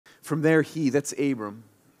From there, that's Abram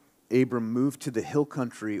moved to the hill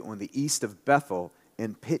country on the east of Bethel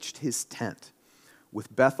and pitched his tent,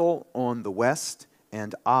 with Bethel on the west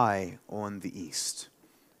and Ai on the east.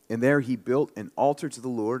 And there he built an altar to the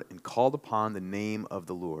Lord and called upon the name of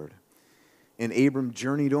the Lord. And Abram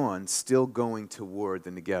journeyed on, still going toward the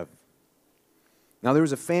Negev. Now there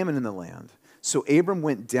was a famine in the land, so Abram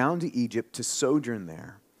went down to Egypt to sojourn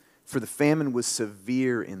there, for the famine was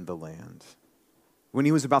severe in the land. When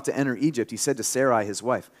he was about to enter Egypt, he said to Sarai, his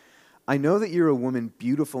wife, I know that you're a woman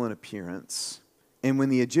beautiful in appearance, and when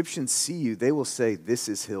the Egyptians see you, they will say, this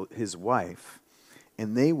is his wife,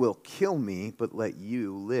 and they will kill me, but let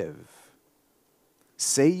you live.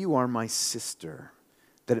 Say you are my sister,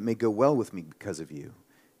 that it may go well with me because of you,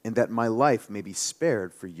 and that my life may be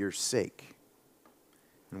spared for your sake.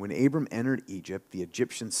 And when Abram entered Egypt, the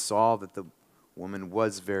Egyptians saw that the woman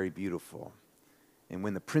was very beautiful. And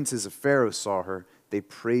when the princes of Pharaoh saw her, they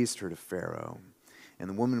praised her to Pharaoh. And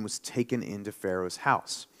the woman was taken into Pharaoh's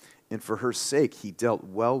house. And for her sake he dealt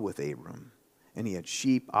well with Abram. And he had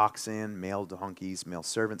sheep, oxen, male donkeys, male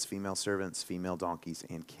servants, female donkeys,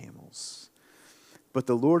 and camels. But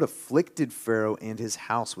the Lord afflicted Pharaoh and his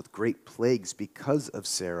house with great plagues because of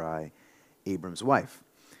Sarai, Abram's wife.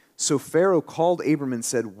 So Pharaoh called Abram and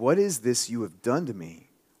said, what is this you have done to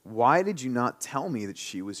me? Why did you not tell me that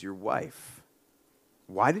she was your wife?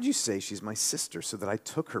 Why did you say she's my sister, so that I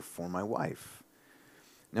took her for my wife?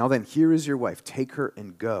 Now then, here is your wife. Take her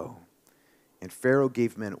and go. And Pharaoh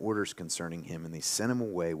gave men orders concerning him, and they sent him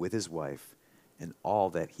away with his wife and all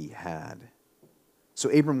that he had. So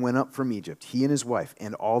Abram went up from Egypt, he and his wife,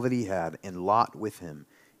 and all that he had, and Lot with him,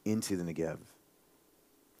 into the Negev.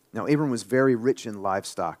 Now Abram was very rich in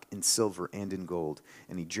livestock, in silver, and in gold,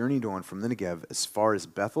 and he journeyed on from the Negev as far as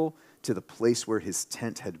Bethel to the place where his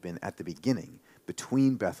tent had been at the beginning,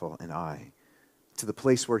 between Bethel and Ai, to the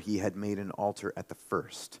place where he had made an altar at the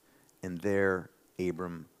first. And there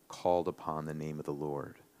Abram called upon the name of the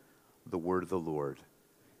Lord. The word of the Lord.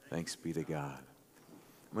 Thanks be to God.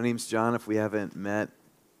 My name's John, if we haven't met.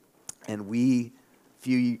 And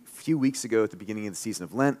few weeks ago at the beginning of the season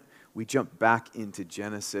of Lent, we jumped back into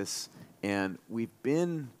Genesis. And we've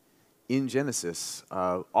been in Genesis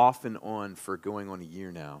off and on for going on a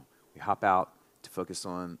year now. We hop out to focus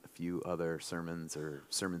on a few other sermons or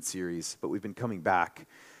sermon series, but we've been coming back.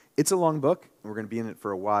 It's a long book, and we're going to be in it for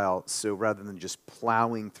a while, so rather than just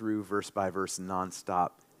plowing through verse by verse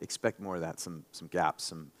nonstop, expect more of that, some gaps,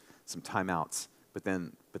 some timeouts, but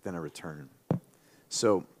then a return.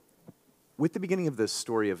 So with the beginning of the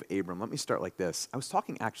story of Abram, let me start like this. I was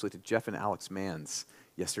talking actually to Jeff and Alex Manns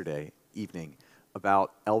yesterday evening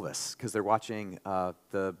about Elvis, because they're watching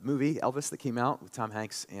the movie Elvis that came out with Tom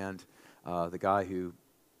Hanks and the guy who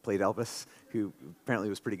played Elvis, who apparently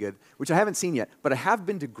was pretty good, which I haven't seen yet, but I have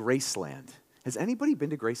been to Graceland. Has anybody been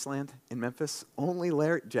to Graceland in Memphis? Only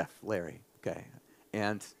Larry, Jeff, Larry, okay,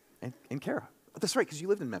 and Kara. Oh, that's right, because you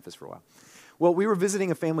lived in Memphis for a while. Well, we were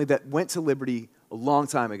visiting a family that went to Liberty a long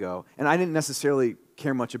time ago, and I didn't necessarily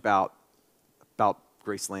care much about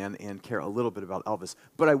Graceland and care a little bit about Elvis,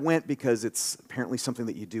 but I went because it's apparently something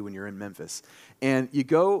that you do when you're in Memphis. And you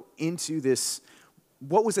go into this,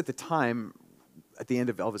 what was at the time, at the end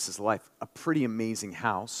of Elvis's life, a pretty amazing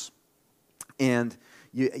house. And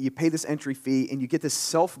you pay this entry fee, and you get this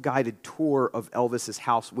self-guided tour of Elvis's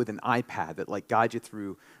house with an iPad that guides you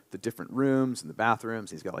through the different rooms and the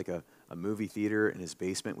bathrooms. He's got a movie theater in his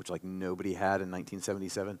basement, which nobody had in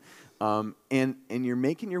 1977. And you're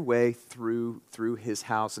making your way through his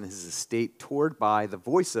house and his estate, toured by the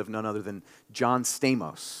voice of none other than John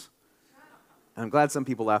Stamos. And I'm glad some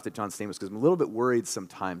people laughed at John Stamos, because I'm a little bit worried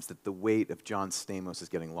sometimes that the weight of John Stamos is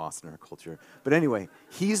getting lost in our culture. But anyway,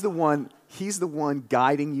 he's the one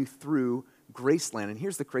guiding you through Graceland. And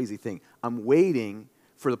here's the crazy thing. I'm waiting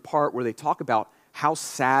for the part where they talk about how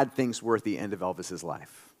sad things were at the end of Elvis's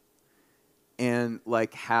life. And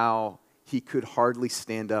how he could hardly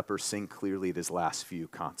stand up or sing clearly at his last few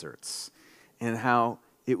concerts. And how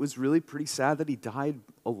it was really pretty sad that he died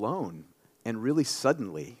alone and really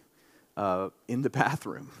suddenly. In the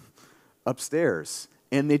bathroom upstairs,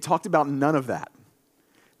 and they talked about none of that.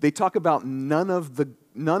 They talk about none of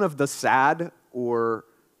the sad or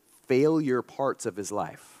failure parts of his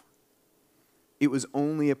life. It was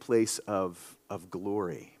only a place of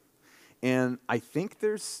glory. And I think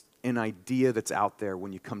there's an idea that's out there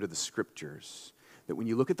when you come to the scriptures, that when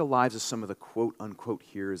you look at the lives of some of the quote-unquote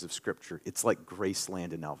heroes of Scripture, it's like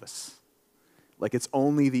Graceland and Elvis. It's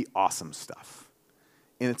only the awesome stuff.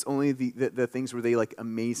 And it's only the things where they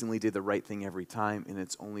amazingly did the right thing every time, and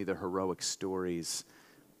it's only the heroic stories.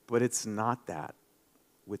 But it's not that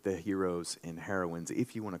with the heroes and heroines,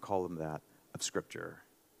 if you want to call them that, of Scripture.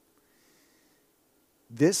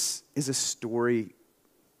 This is a story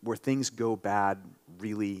where things go bad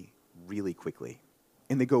really, really quickly.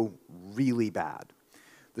 And they go really bad.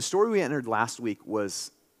 The story we entered last week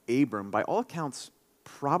was Abram, by all accounts,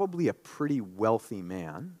 probably a pretty wealthy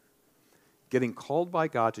man, getting called by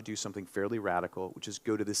God to do something fairly radical, which is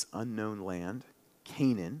go to this unknown land,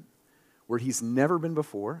 Canaan, where he's never been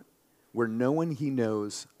before, where no one he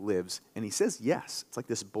knows lives. And he says yes. It's like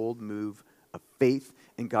this bold move of faith,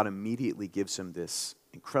 and God immediately gives him this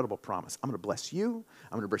incredible promise. I'm going to bless you.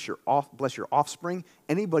 I'm going to bless your offspring.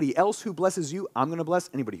 Anybody else who blesses you, I'm going to bless.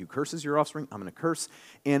 Anybody who curses your offspring, I'm going to curse.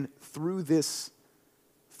 And through this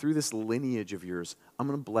lineage of yours, I'm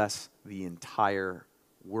going to bless the entire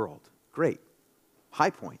world. Great. High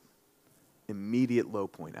point. Immediate low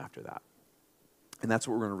point after that. And that's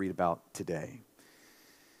what we're going to read about today.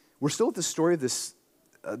 We're still at the story of this,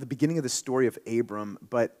 the beginning of the story of Abram,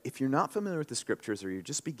 but if you're not familiar with the Scriptures, or you're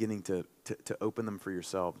just beginning to open them for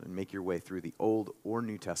yourself and make your way through the Old or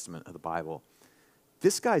New Testament of the Bible,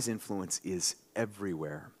 this guy's influence is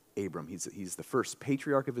everywhere. Abram, he's the first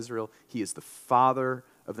patriarch of Israel. He is the father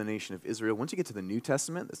of the nation of Israel. Once you get to the New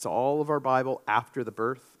Testament, it's all of our Bible after the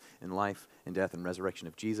birth and life and death and resurrection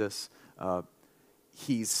of Jesus.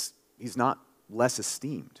 He's not less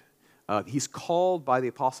esteemed. He's called by the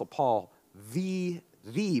Apostle Paul the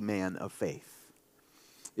man of faith.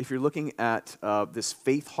 If you're looking at this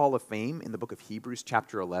Faith Hall of Fame in the book of Hebrews,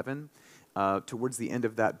 chapter 11, towards the end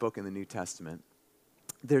of that book in the New Testament,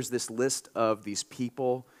 there's this list of these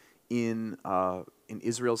people in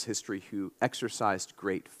Israel's history who exercised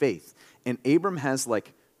great faith. And Abram has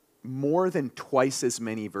like more than twice as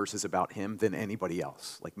many verses about him than anybody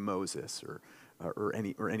else, like Moses or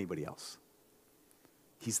anybody else.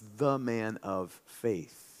 He's the man of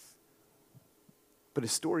faith. But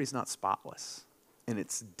his story is not spotless, and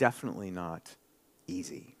it's definitely not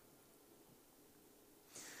easy.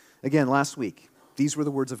 Again, last week, these were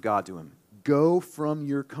the words of God to him. Go from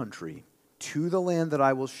your country to the land that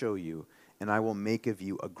I will show you, and I will make of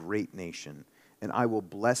you a great nation, and I will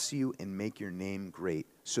bless you and make your name great,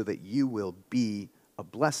 so that you will be a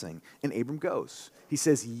blessing. And Abram goes. He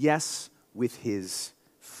says yes with his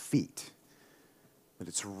feet. But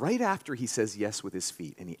it's right after he says yes with his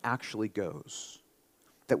feet, and he actually goes,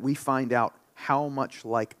 that we find out how much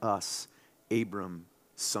like us Abram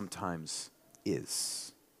sometimes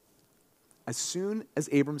is. As soon as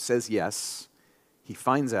Abram says yes, he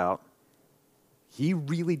finds out he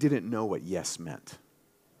really didn't know what yes meant.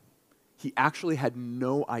 He actually had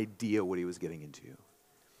no idea what he was getting into.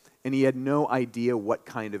 And he had no idea what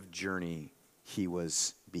kind of journey he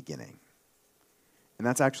was beginning. And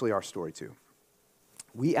that's actually our story too.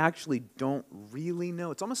 We actually don't really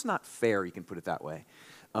know. It's almost not fair, you can put it that way.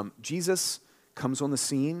 Jesus comes on the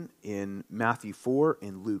scene in Matthew 4,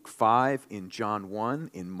 in Luke 5, in John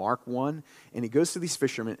 1, in Mark 1, and he goes to these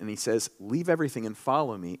fishermen and he says, leave everything and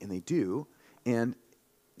follow me, and they do, and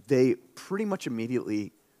they pretty much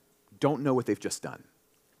immediately don't know what they've just done.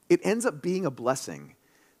 It ends up being a blessing,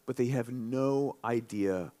 but they have no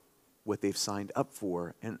idea what they've signed up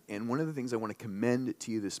for. And one of the things I want to commend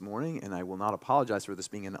to you this morning, and I will not apologize for this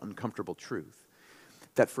being an uncomfortable truth,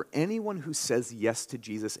 that for anyone who says yes to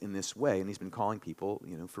Jesus in this way, and he's been calling people,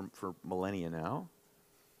 for millennia now,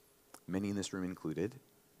 many in this room included,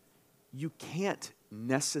 you can't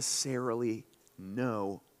necessarily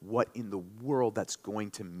know what in the world that's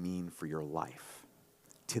going to mean for your life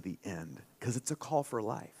to the end, because it's a call for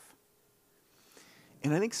life.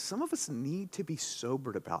 And I think some of us need to be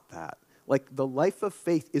sobered about that. Like, the life of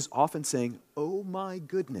faith is often saying, oh my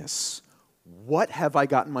goodness, what have I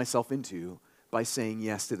gotten myself into by saying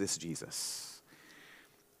yes to this Jesus?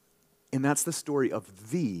 And that's the story of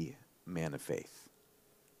the man of faith,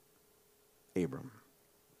 Abram.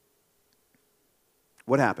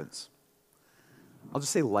 What happens? I'll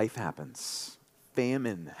just say life happens.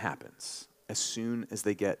 Famine happens as soon as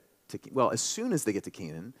they get to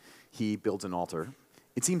Canaan. He builds an altar.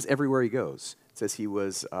 It seems everywhere he goes. It says he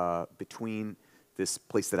was between this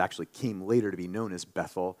place that actually came later to be known as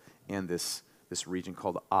Bethel and this region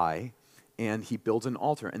called Ai, and he builds an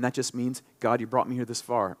altar. And that just means, God, you brought me here this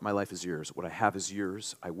far. My life is yours. What I have is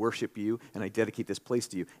yours. I worship you, and I dedicate this place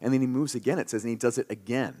to you. And then he moves again, it says, and he does it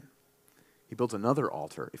again. He builds another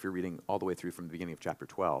altar, if you're reading all the way through from the beginning of chapter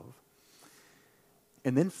 12.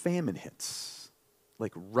 And then famine hits.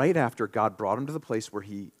 Like right after God brought him to the place where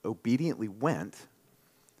he obediently went,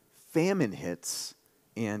 famine hits,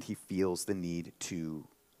 and he feels the need to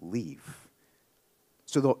leave.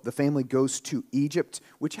 So the family goes to Egypt,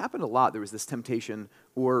 which happened a lot. There was this temptation,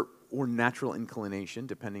 or or natural inclination,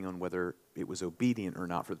 depending on whether it was obedient or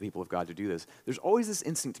not for the people of God to do this. There's always this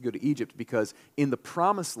instinct to go to Egypt because in the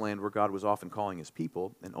promised land where God was often calling his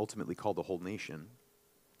people and ultimately called the whole nation,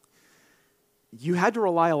 you had to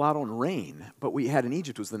rely a lot on rain, but what you had in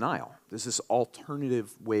Egypt was the Nile. There's this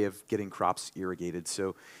alternative way of getting crops irrigated,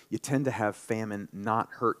 so you tend to have famine not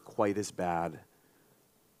hurt quite as bad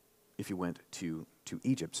if you went to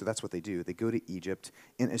Egypt. So that's what they do. They go to Egypt,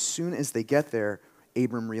 and as soon as they get there,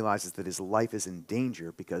 Abram realizes that his life is in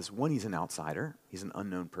danger because, one, he's an outsider, he's an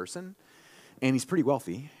unknown person, and he's pretty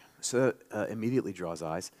wealthy, so that immediately draws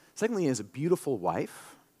eyes. Secondly, he has a beautiful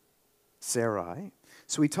wife, Sarai,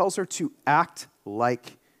 so he tells her to act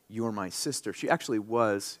like you're my sister. She actually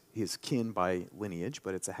was his kin by lineage,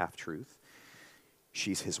 but it's a half-truth.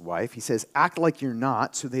 She's his wife. He says, act like you're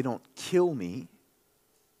not so they don't kill me,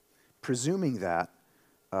 presuming that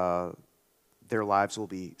their lives will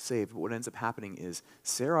be saved. But what ends up happening is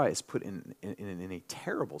Sarah is put in a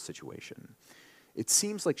terrible situation. It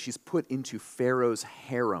seems like she's put into Pharaoh's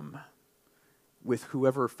harem with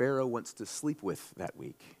whoever Pharaoh wants to sleep with that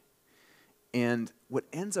week. And what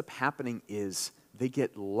ends up happening is they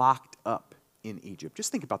get locked up in Egypt.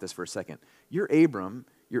 Just think about this for a second. You're Abram,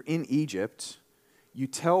 you're in Egypt, you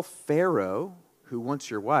tell Pharaoh, who wants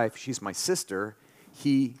your wife, she's my sister,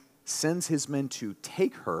 he sends his men to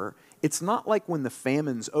take her. It's not like when the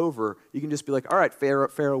famine's over, you can just be like, all right,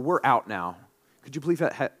 Pharaoh, we're out now. Could you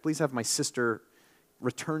please have my sister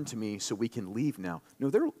return to me so we can leave now?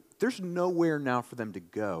 No, there's nowhere now for them to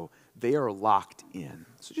go. They are locked in.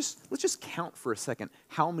 So let's just count for a second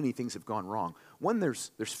how many things have gone wrong. One,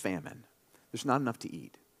 there's famine. There's not enough to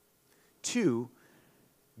eat. Two,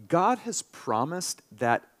 God has promised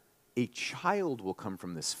that a child will come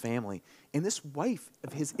from this family, and this wife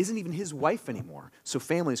of his isn't even his wife anymore. So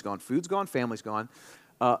family's gone, food's gone, family's gone.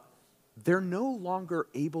 They're no longer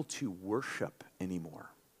able to worship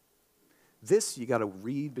anymore. This, you got to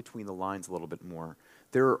read between the lines a little bit more.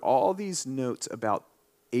 There are all these notes about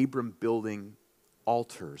Abram building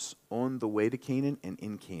altars on the way to Canaan and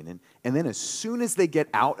in Canaan. And then as soon as they get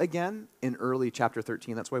out again in early chapter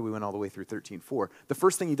 13, that's why we went all the way through 13:4, the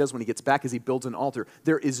first thing he does when he gets back is he builds an altar.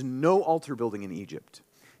 There is no altar building in Egypt.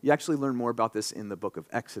 You actually learn more about this in the book of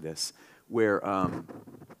Exodus, where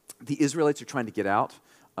the Israelites are trying to get out.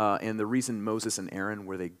 And the reason Moses and Aaron,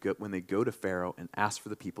 when they go to Pharaoh and ask for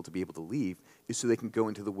the people to be able to leave, is so they can go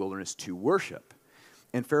into the wilderness to worship.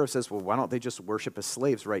 And Pharaoh says, well, why don't they just worship as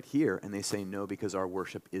slaves right here? And they say, no, because our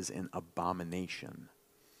worship is an abomination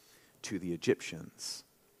to the Egyptians.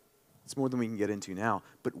 It's more than we can get into now.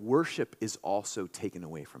 But worship is also taken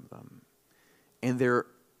away from them. And they're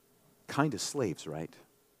kind of slaves, right?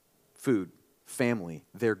 Food, family,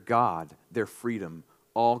 their God, their freedom,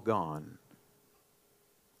 all gone.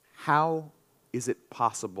 How is it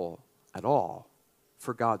possible at all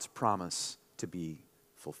for God's promise to be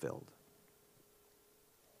fulfilled?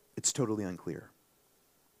 It's totally unclear.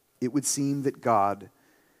 It would seem that God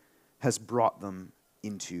has brought them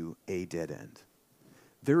into a dead end.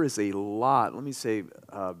 There is a lot,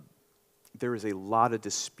 there is a lot of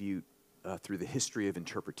dispute through the history of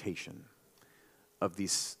interpretation of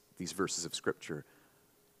these verses of Scripture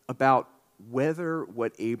about whether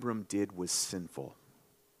what Abram did was sinful.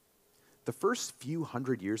 The first few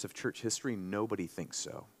hundred years of church history, nobody thinks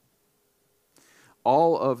so.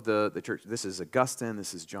 All of the church, this is Augustine,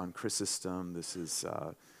 this is John Chrysostom, this is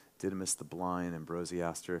Didymus the Blind,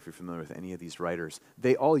 Ambrosiaster, if you're familiar with any of these writers,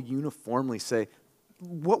 they all uniformly say,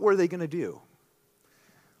 what were they going to do?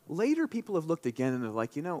 Later, people have looked again and they're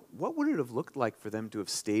like, what would it have looked like for them to have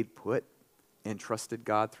stayed put and trusted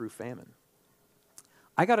God through famine?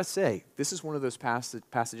 I got to say, this is one of those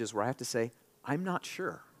passages where I have to say, I'm not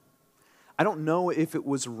sure. I don't know if it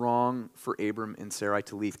was wrong for Abram and Sarai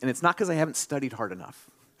to leave. And it's not because I haven't studied hard enough.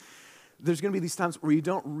 There's going to be these times where you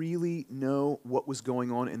don't really know what was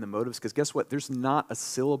going on in the motives, because guess what? There's not a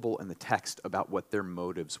syllable in the text about what their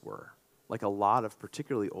motives were. Like a lot of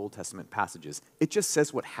particularly Old Testament passages. It just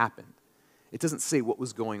says what happened. It doesn't say what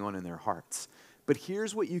was going on in their hearts. But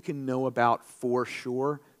here's what you can know about for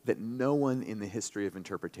sure that no one in the history of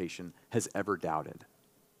interpretation has ever doubted.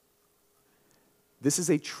 This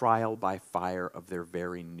is a trial by fire of their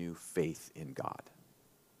very new faith in God.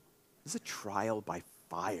 This is a trial by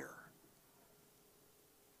fire.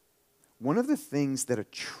 One of the things that a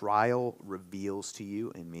trial reveals to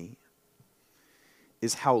you and me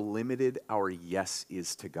is how limited our yes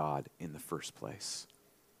is to God in the first place.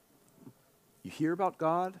 You hear about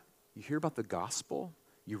God, you hear about the gospel,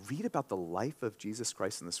 you read about the life of Jesus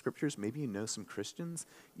Christ in the scriptures, maybe you know some Christians,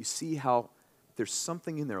 you see how there's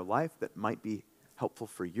something in their life that might be helpful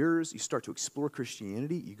for yours. You start to explore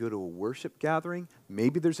Christianity. You go to a worship gathering.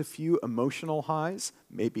 Maybe there's a few emotional highs,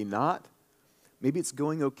 maybe not. Maybe it's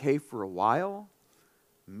going okay for a while.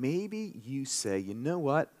 Maybe you say, you know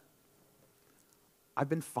what? I've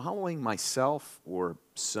been following myself or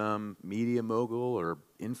some media mogul or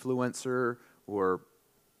influencer or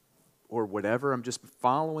whatever. I'm just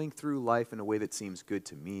following through life in a way that seems good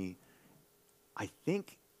to me. I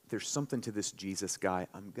think there's something to this Jesus guy.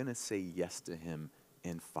 I'm going to say yes to him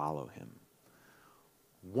and follow him.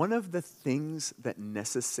 One of the things that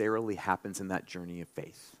necessarily happens in that journey of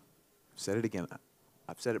faith, I've said it again,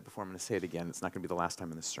 I've said it before, I'm going to say it again, it's not going to be the last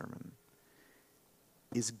time in this sermon,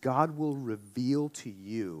 is God will reveal to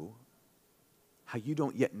you how you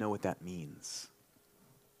don't yet know what that means.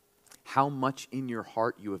 How much in your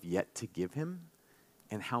heart you have yet to give him,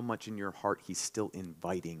 and how much in your heart he's still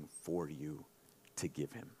inviting for you to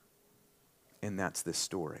give him. And that's this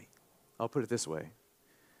story. I'll put it this way.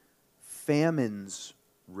 Famines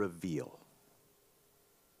reveal.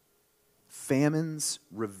 Famines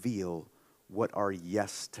reveal what our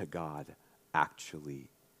yes to God actually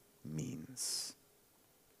means.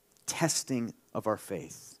 Testing of our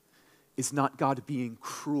faith is not God being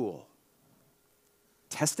cruel.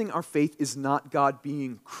 Testing our faith is not God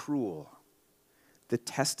being cruel. The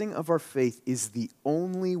testing of our faith is the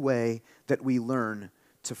only way that we learn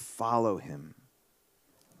to follow him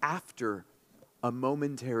after a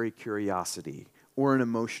momentary curiosity or an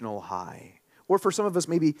emotional high. Or for some of us,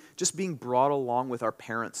 maybe just being brought along with our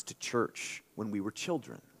parents to church when we were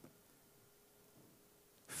children.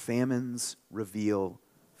 Famines reveal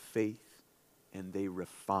faith, and they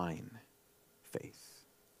refine faith.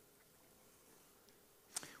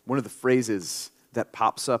 One of the phrases that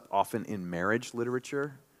pops up often in marriage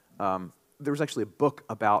literature, there was actually a book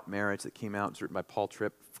about marriage that came out. It was written by Paul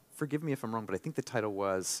Tripp. Forgive me if I'm wrong, but I think the title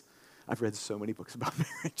was, I've read so many books about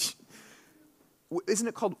marriage. Isn't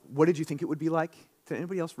it called, What Did You Think It Would Be Like? Did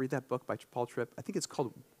anybody else read that book by Paul Tripp? I think it's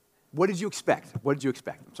called, What Did You Expect? What Did You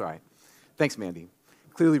Expect? I'm sorry. Thanks, Mandy.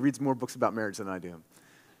 Clearly reads more books about marriage than I do.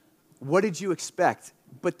 What did you expect?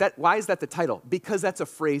 But why is that the title? Because that's a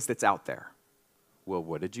phrase that's out there. Well,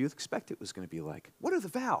 what did you expect it was going to be like? What are the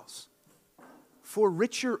vows? For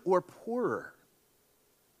richer or poorer,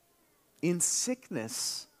 in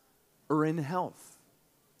sickness or in health,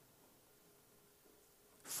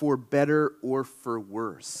 for better or for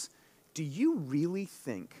worse. Do you really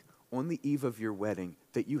think on the eve of your wedding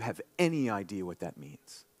that you have any idea what that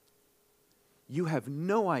means? You have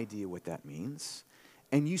no idea what that means,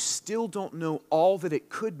 and you still don't know all that it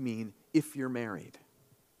could mean if you're married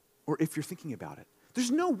or if you're thinking about it.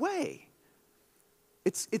 There's no way.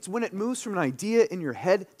 It's when it moves from an idea in your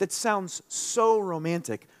head that sounds so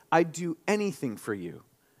romantic, I'd do anything for you.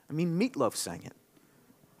 I mean, Meatloaf sang it.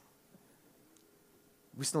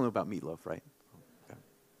 We still know about Meatloaf, right? Okay.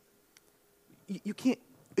 You can't,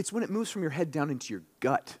 it's when it moves from your head down into your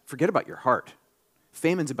gut. Forget about your heart.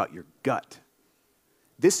 Famine's about your gut.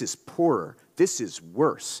 This is poorer. This is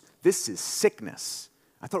worse. This is sickness.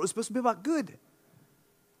 I thought it was supposed to be about good.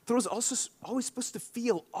 I thought it was also always supposed to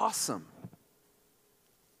feel awesome.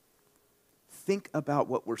 Think about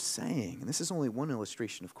what we're saying. And this is only one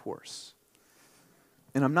illustration, of course.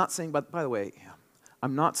 And I'm not saying, by the way,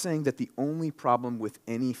 I'm not saying that the only problem with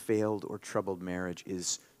any failed or troubled marriage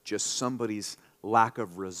is just somebody's lack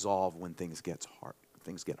of resolve when things get hard.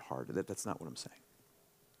 That's not what I'm saying.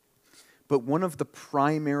 But one of the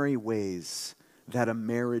primary ways that a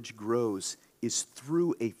marriage grows is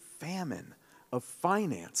through a famine of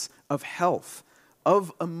finance, of health,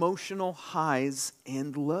 of emotional highs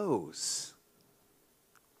and lows.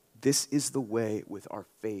 This is the way with our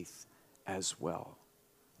faith as well.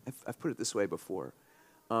 I've put it this way before.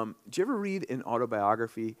 Do you ever read an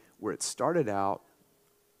autobiography where it started out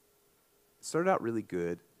really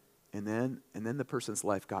good, and then the person's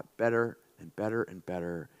life got better and better and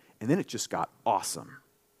better, and then it just got awesome?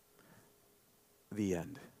 The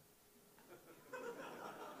end.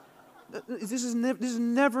 This is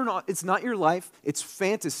never, it's not your life, it's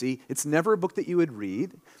fantasy, it's never a book that you would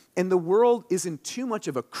read, and the world is in too much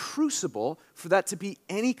of a crucible for that to be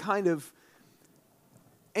any kind of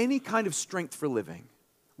strength for living,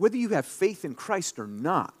 whether you have faith in Christ or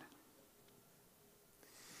not.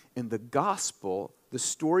 And the gospel, the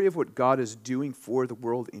story of what God is doing for the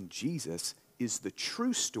world in Jesus, is the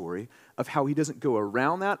true story of how he doesn't go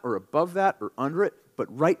around that or above that or under it,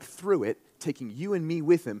 but right through it, taking you and me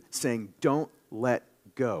with him, saying, don't let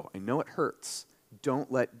go. I know it hurts.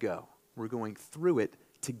 Don't let go. We're going through it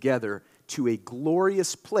together to a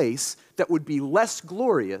glorious place that would be less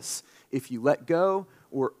glorious if you let go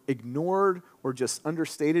or ignored or just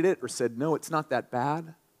understated it or said, no, it's not that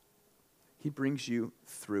bad. He brings you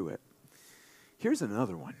through it. Here's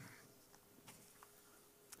another one.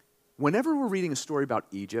 Whenever we're reading a story about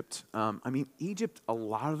Egypt, Egypt a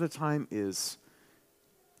lot of the time is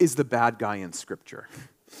the bad guy in Scripture.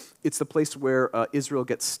 It's the place where Israel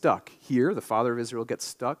gets stuck. Here, the father of Israel gets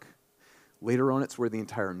stuck. Later on, it's where the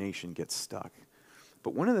entire nation gets stuck.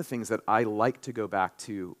 But one of the things that I like to go back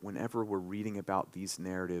to whenever we're reading about these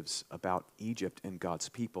narratives about Egypt and God's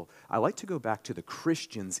people, I like to go back to the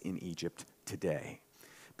Christians in Egypt today.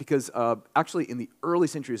 Because actually, in the early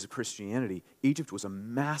centuries of Christianity, Egypt was a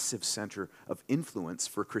massive center of influence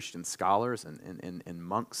for Christian scholars and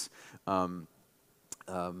monks. And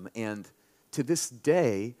to this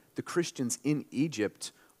day, the Christians in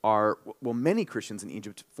Egypt many Christians in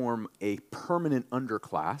Egypt form a permanent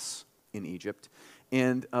underclass in Egypt,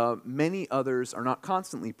 and many others are not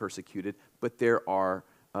constantly persecuted, but there are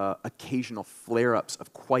occasional flare-ups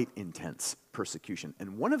of quite intense persecution.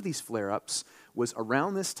 And one of these flare-ups was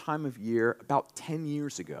around this time of year, about 10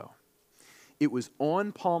 years ago. It was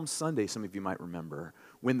on Palm Sunday, some of you might remember,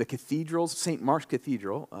 when the cathedrals, St. Mark's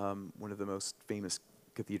Cathedral, one of the most famous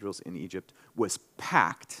cathedrals in Egypt, was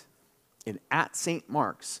packed. And at St.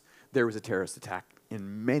 Mark's, there was a terrorist attack,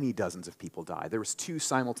 and many dozens of people died. There was 2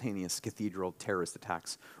 simultaneous cathedral terrorist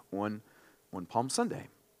attacks on Palm Sunday.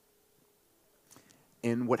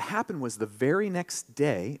 And what happened was the very next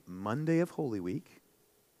day, Monday of Holy Week,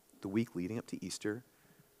 the week leading up to Easter,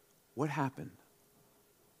 what happened?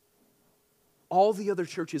 All the other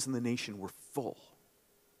churches in the nation were full.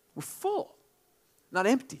 Were full, not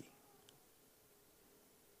empty.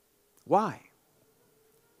 Why?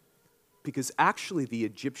 Because actually the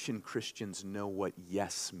Egyptian Christians know what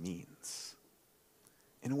yes means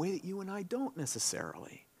in a way that you and I don't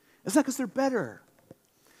necessarily. It's not because they're better.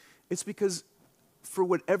 It's because for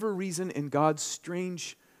whatever reason, in God's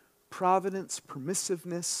strange providence,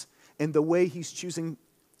 permissiveness, and the way He's choosing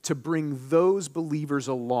to bring those believers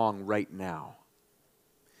along right now,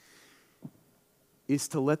 is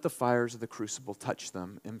to let the fires of the crucible touch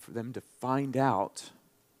them and for them to find out,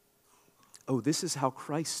 oh, this is how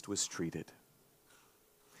Christ was treated.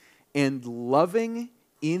 And loving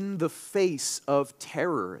in the face of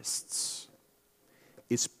terrorists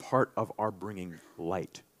is part of our bringing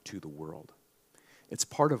light to the world. It's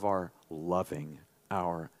part of our loving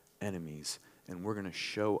our enemies, and we're going to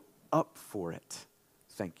show up for it.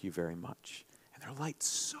 Thank you very much. And their light's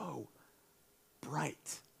so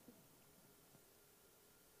bright.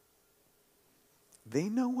 They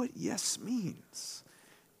know what yes means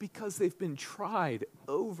because they've been tried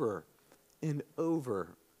over and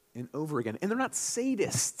over and over again. And they're not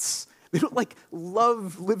sadists. They don't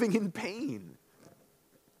love living in pain.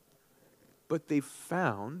 But they've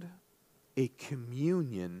found a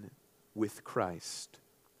communion with Christ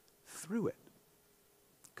through it.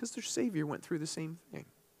 Because their Savior went through the same thing.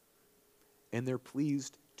 And they're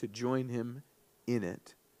pleased to join Him in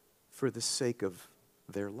it for the sake of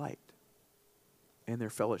their light and their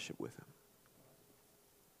fellowship with Him.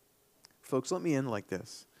 Folks, let me end like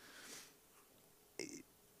this.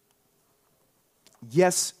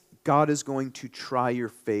 Yes, God is going to try your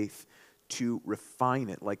faith to refine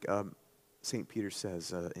it, like St. Peter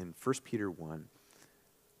says in 1 Peter 1,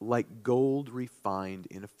 like gold refined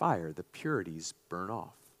in a fire, the purities burn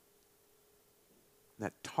off.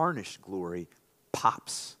 That tarnished glory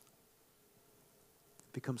pops,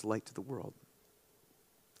 becomes light to the world.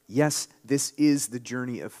 Yes, this is the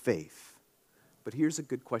journey of faith. But here's a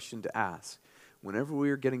good question to ask. Whenever we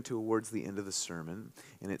are getting towards the end of the sermon,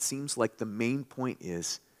 and it seems like the main point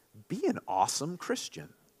is, be an awesome Christian.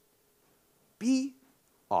 Be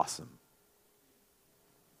awesome.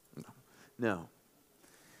 No.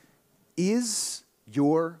 Is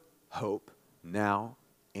your hope now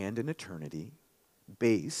and in eternity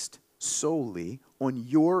based solely on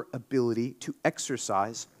your ability to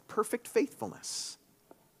exercise perfect faithfulness?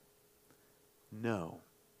 No.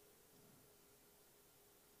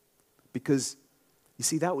 Because, you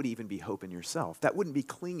see, that would even be hope in yourself. That wouldn't be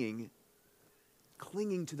clinging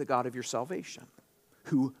to the God of your salvation,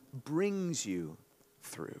 who brings you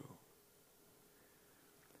through.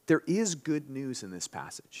 There is good news in this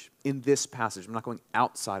passage. In this passage. I'm not going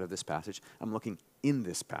outside of this passage. I'm looking in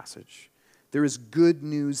this passage. There is good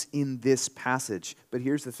news in this passage. But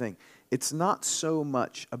here's the thing. It's not so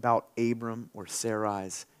much about Abram or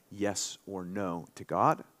Sarai's yes or no to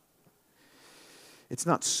God. It's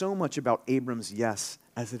not so much about Abram's yes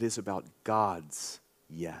as it is about God's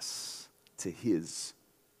yes to His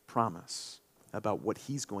promise about what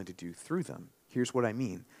He's going to do through them. Here's what I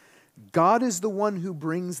mean. God is the one who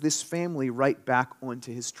brings this family right back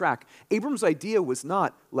onto his track. Abram's idea was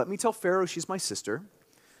not, let me tell Pharaoh she's my sister,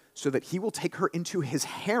 so that he will take her into his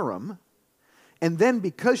harem, and then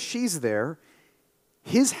because she's there,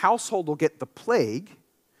 his household will get the plague,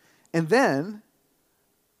 and then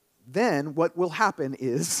what will happen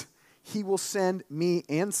is he will send me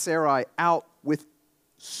and Sarai out with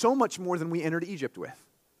so much more than we entered Egypt with.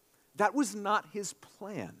 That was not his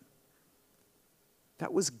plan.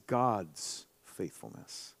 That was God's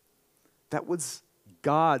faithfulness. That was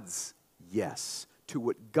God's yes to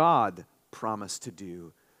what God promised to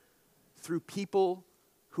do through people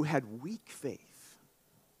who had weak faith.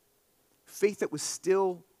 Faith that was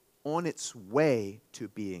still on its way to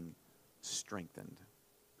being strengthened.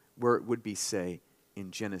 Where it would be, say,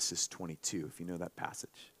 in Genesis 22, if you know that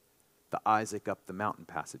passage. The Isaac up the mountain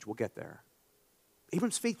passage. We'll get there.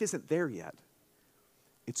 Abram's faith isn't there yet.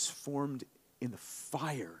 It's formed in the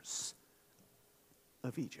fires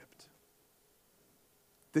of Egypt.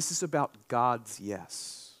 This is about God's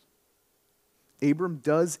yes. Abram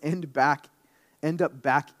does end up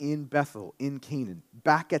back in Bethel, in Canaan,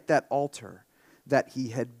 back at that altar that he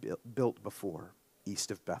had built before,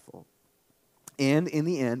 east of Bethel. And in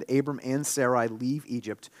the end, Abram and Sarai leave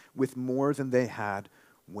Egypt with more than they had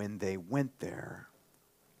when they went there.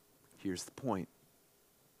 Here's the point.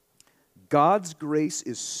 God's grace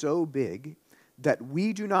is so big that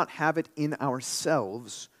we do not have it in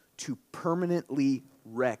ourselves to permanently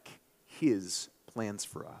wreck his plans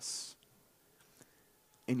for us.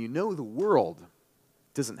 And you know the world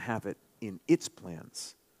doesn't have it in its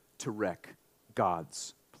plans to wreck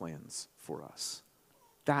God's plans for us.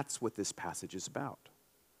 That's what this passage is about.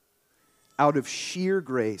 Out of sheer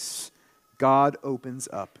grace, God opens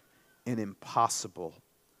up an impossible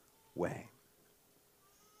way.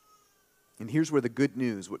 And here's where the good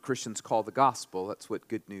news, what Christians call the gospel, that's what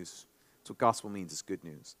good news, that's what gospel means, is good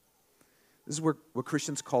news. This is where what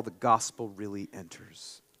Christians call the gospel really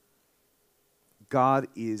enters. God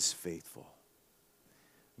is faithful.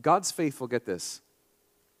 God's faithful, get this,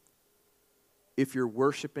 if you're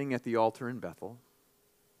worshiping at the altar in Bethel.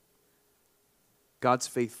 God's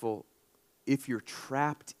faithful if you're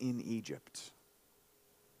trapped in Egypt.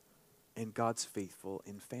 And God's faithful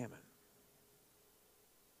in famine.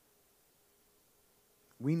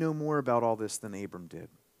 We know more about all this than Abram did.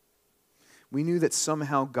 We knew that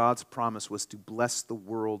somehow God's promise was to bless the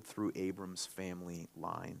world through Abram's family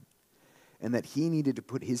line, and that he needed to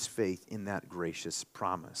put his faith in that gracious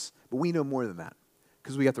promise. But we know more than that,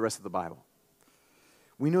 because we got the rest of the Bible.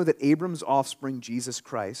 We know that Abram's offspring, Jesus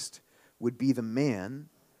Christ, would be the man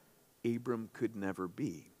Abram could never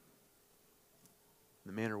be.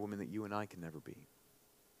 The man or woman that you and I can never be.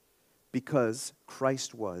 Because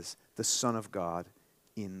Christ was the Son of God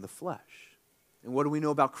in the flesh. And what do we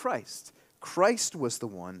know about Christ? Christ was the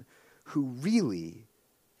one who really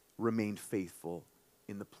remained faithful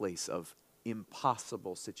in the place of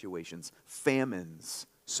impossible situations, famines,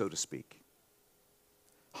 so to speak.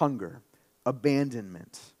 Hunger,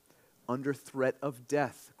 abandonment, under threat of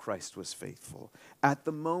death, Christ was faithful. At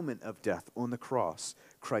the moment of death on the cross,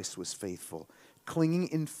 Christ was faithful. Clinging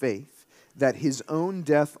in faith that his own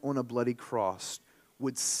death on a bloody cross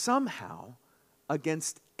would somehow,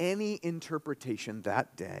 against any interpretation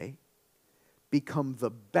that day, become the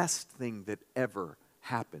best thing that ever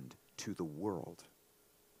happened to the world.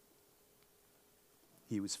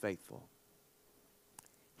 He was faithful.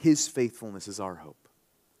 His faithfulness is our hope,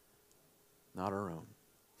 not our own.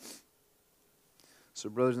 So,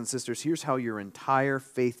 brothers and sisters, here's how your entire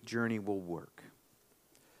faith journey will work.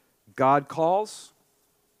 God calls,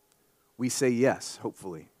 we say yes,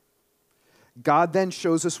 hopefully. God then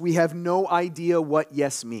shows us we have no idea what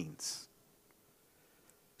yes means.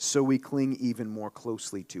 So we cling even more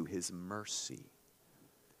closely to his mercy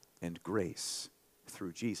and grace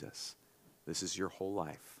through Jesus. This is your whole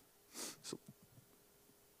life. So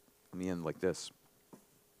let me end like this.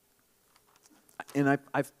 And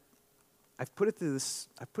I've put it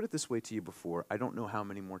this way to you before. I don't know how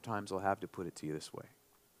many more times I'll have to put it to you this way.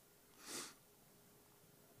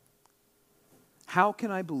 How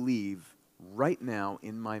can I believe right now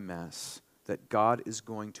in my mess that God is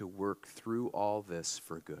going to work through all this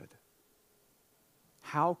for good?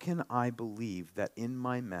 How can I believe that in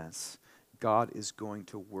my mess, God is going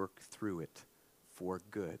to work through it for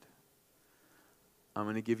good? I'm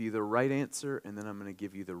going to give you the right answer, and then I'm going to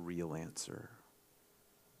give you the real answer.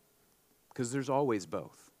 Because there's always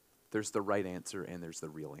both. There's the right answer and there's the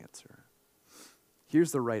real answer.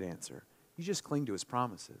 Here's the right answer. You just cling to his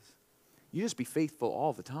promises. You just be faithful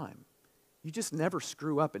all the time. You just never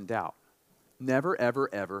screw up and doubt. Never, ever,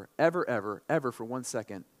 ever, ever, ever, ever for 1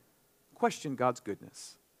 second question God's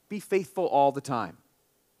goodness. Be faithful all the time.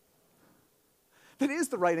 That is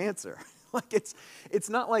the right answer. Like it's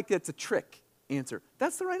not like it's a trick answer.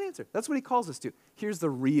 That's the right answer. That's what he calls us to. Here's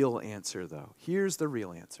the real answer, though. Here's the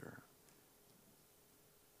real answer.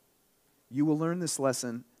 You will learn this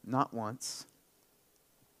lesson not once,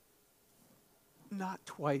 not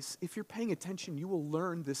twice. If you're paying attention, you will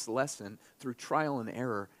learn this lesson through trial and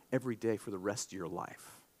error every day for the rest of your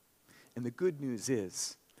life. And the good news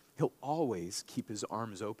is, he'll always keep his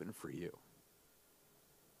arms open for you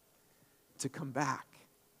to come back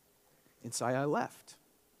and say, I left.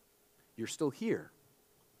 You're still here.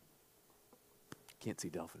 Can't see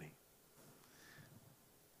Delphine.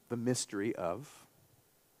 The mystery of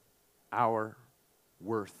our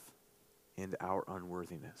worth and our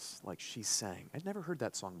unworthiness, like she sang. I'd never heard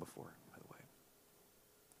that song before, by the way.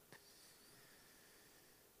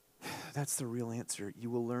 That's the real answer. You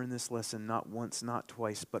will learn this lesson not once, not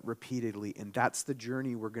twice, but repeatedly. And that's the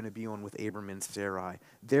journey we're going to be on with Abram and Sarai.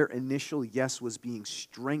 Their initial yes was being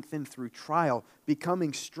strengthened through trial,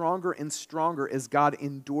 becoming stronger and stronger as God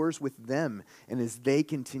endures with them and as they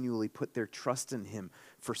continually put their trust in him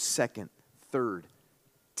for second, third,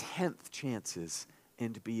 10th chances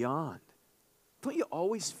and beyond. Don't you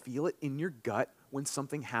always feel it in your gut when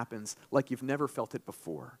something happens like you've never felt it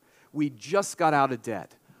before? We just got out of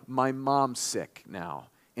debt. My mom's sick now,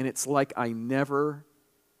 and it's like I never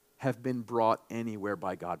have been brought anywhere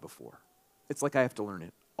by God before. It's like I have to learn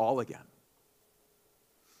it all again.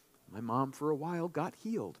 My mom, for a while, got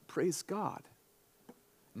healed. Praise God.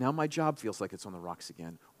 Now my job feels like it's on the rocks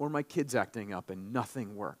again, or my kid's acting up and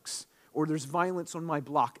nothing works, or there's violence on my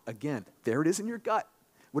block again. There it is in your gut.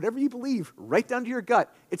 Whatever you believe, right down to your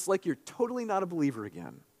gut, it's like you're totally not a believer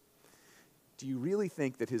again. Do you really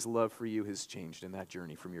think that his love for you has changed in that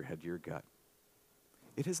journey from your head to your gut?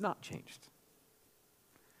 It has not changed.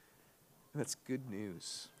 And that's good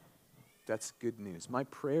news. That's good news. My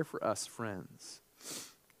prayer for us, friends,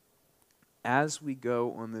 as we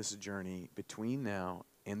go on this journey between now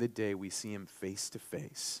and the day we see him face to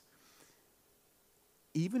face,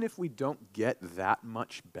 even if we don't get that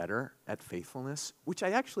much better at faithfulness, which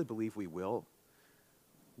I actually believe we will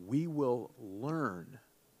learn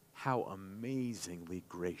how amazingly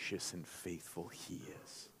gracious and faithful he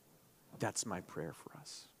is. That's my prayer for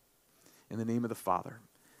us. In the name of the Father,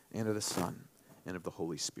 and of the Son, and of the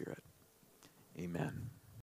Holy Spirit. Amen.